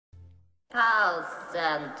How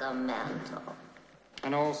sentimental.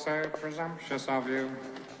 And also presumptuous of you.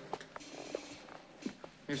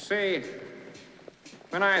 You see,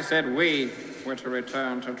 when I said we were to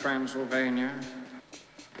return to Transylvania,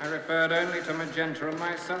 I referred only to Magenta and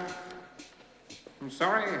myself. I'm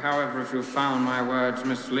sorry, however, if you found my words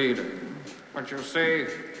misleading. But you see,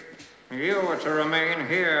 you were to remain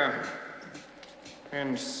here.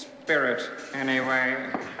 In spirit, anyway.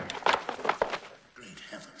 Great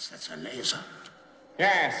heavens, that's a laser.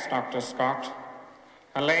 Yes, Dr. Scott.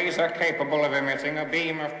 A laser capable of emitting a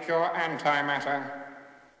beam of pure antimatter.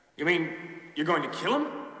 You mean you're going to kill him?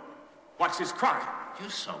 What's his crime? You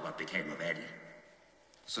saw what became of Eddie.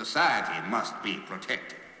 Society must be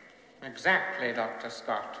protected. Exactly, Dr.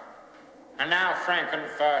 Scott. And now,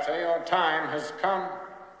 Frankenfurter, your time has come.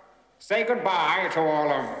 Say goodbye to all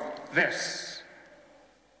of this.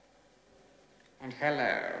 And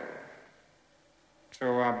hello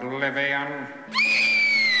to oblivion.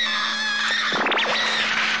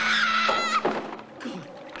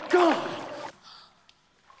 God!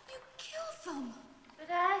 You killed them. But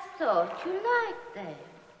I thought you liked them.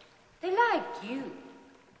 They liked you.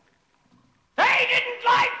 They didn't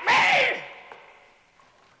like me!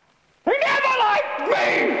 They never liked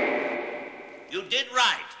me! You did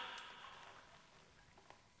right.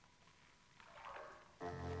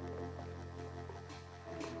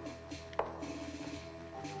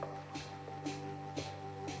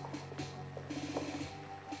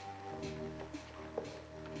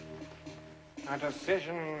 A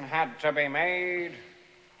decision had to be made.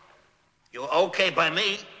 You're okay by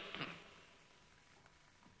me?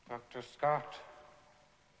 Dr. Scott,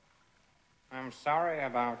 I'm sorry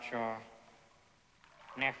about your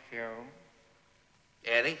nephew.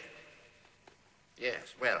 Eddie?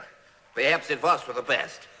 Yes, well, perhaps it was for the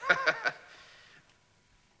best.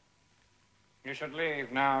 You should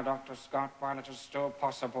leave now, Dr. Scott, while it is still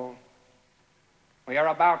possible. We are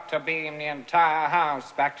about to beam the entire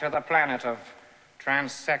house back to the planet of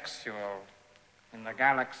Transsexual in the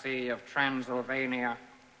galaxy of Transylvania.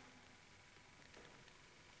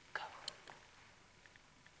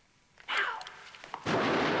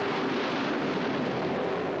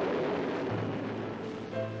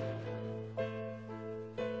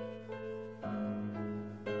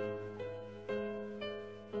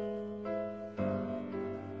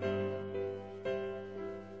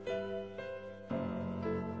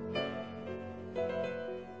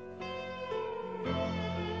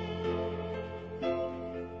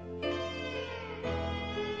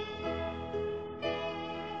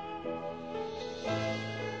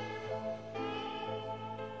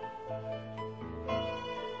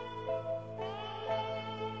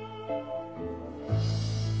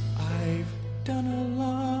 Done a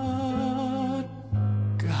lot,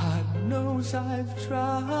 God knows I've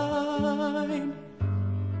tried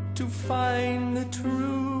to find the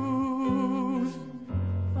truth.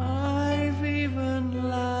 I've even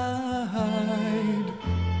lied,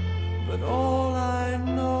 but all I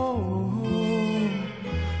know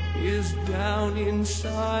is down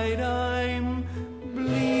inside I'm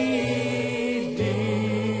bleeding.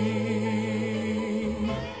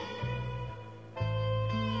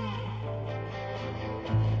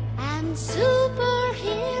 Superheroes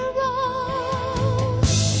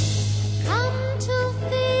come to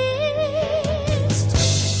feast,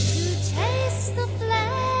 to taste the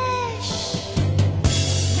flesh,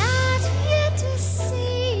 not yet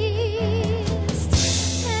deceased.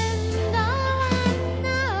 And all I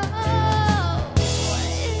know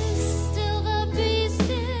is still the beast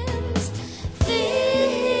is feeding.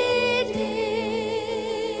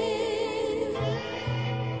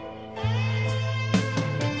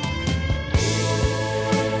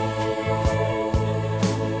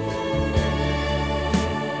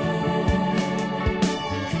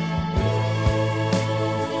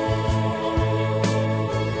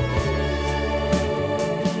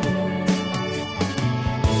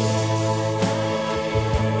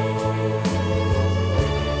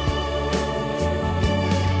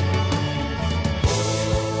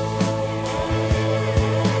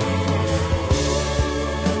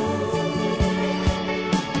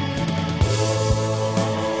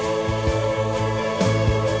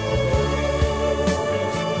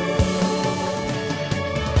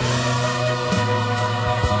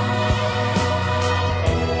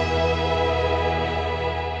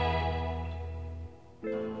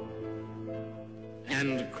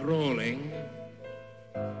 And crawling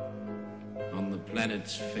on the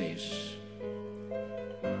planet's face,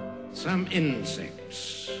 some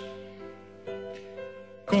insects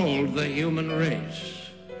called the human race,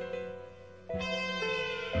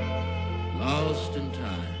 lost in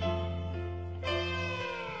time,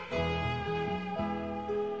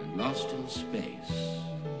 lost in space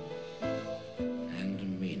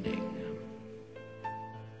and meaning.